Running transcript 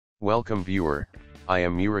Welcome viewer, I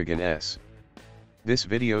am Murugan S. This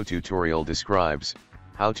video tutorial describes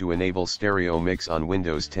how to enable stereo mix on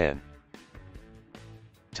Windows 10.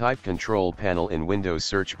 Type Control Panel in Windows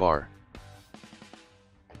search bar.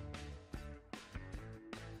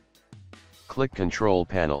 Click Control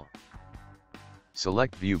Panel.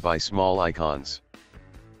 Select View by small icons.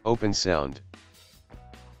 Open Sound.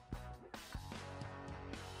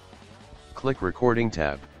 Click Recording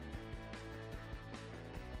tab.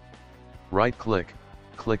 Right-click,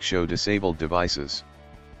 click Show Disabled Devices.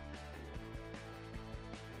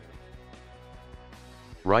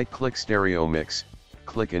 Right-click Stereo Mix,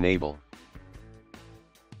 click Enable.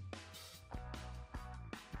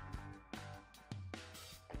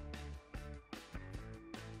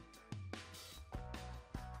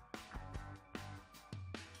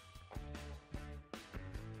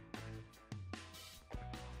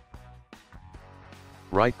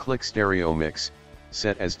 Right-click Stereo Mix,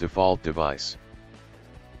 set as default device.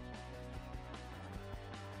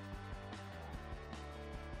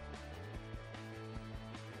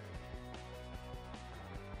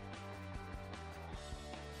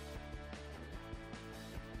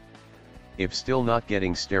 If still not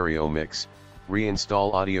getting stereo mix,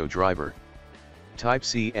 reinstall audio driver. Type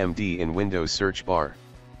CMD in Windows search bar.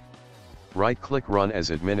 Right-click Run as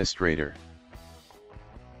administrator.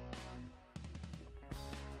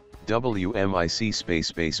 WMIC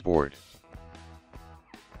space baseboard.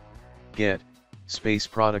 Get, space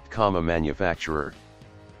product comma manufacturer.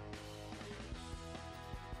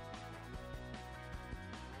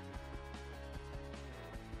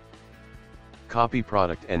 Copy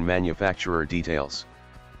product and manufacturer details.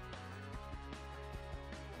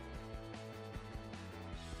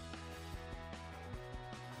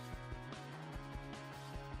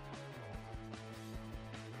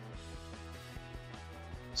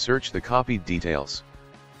 Search the copied details.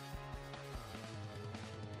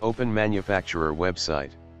 Open manufacturer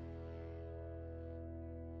website.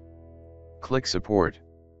 Click Support.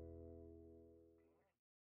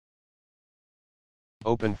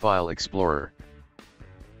 Open File Explorer.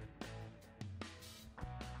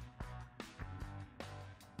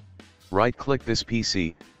 Right-click this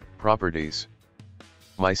PC, Properties.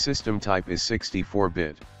 My system type is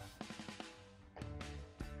 64-bit.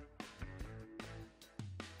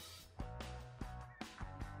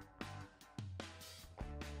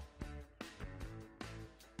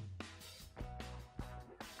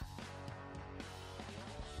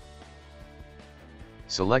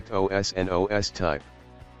 Select OS and OS type.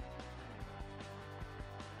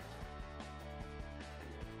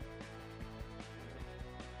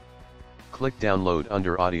 Click Download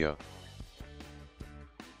under Audio.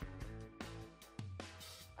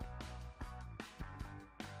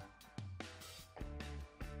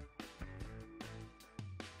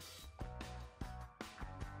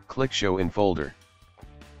 Click Show in Folder.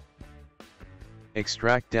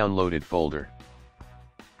 Extract downloaded folder.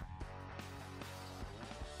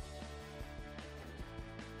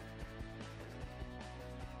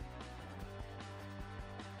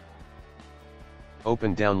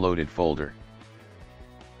 Open downloaded folder.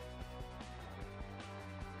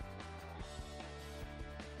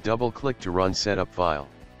 Double-click to run setup file.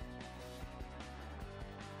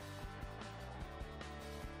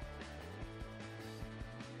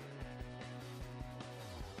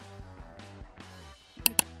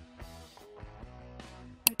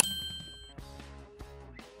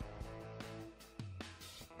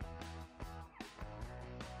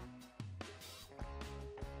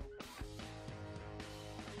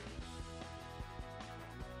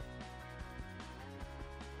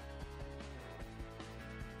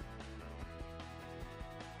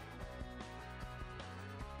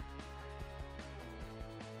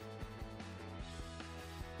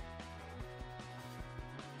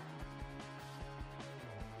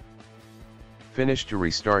 Finish to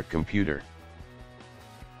restart computer.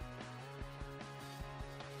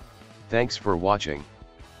 Thanks for watching.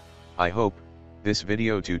 I hope this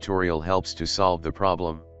video tutorial helps to solve the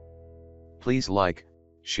problem. Please like,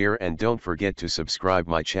 share and don't forget to subscribe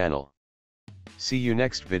my channel. See you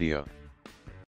next video.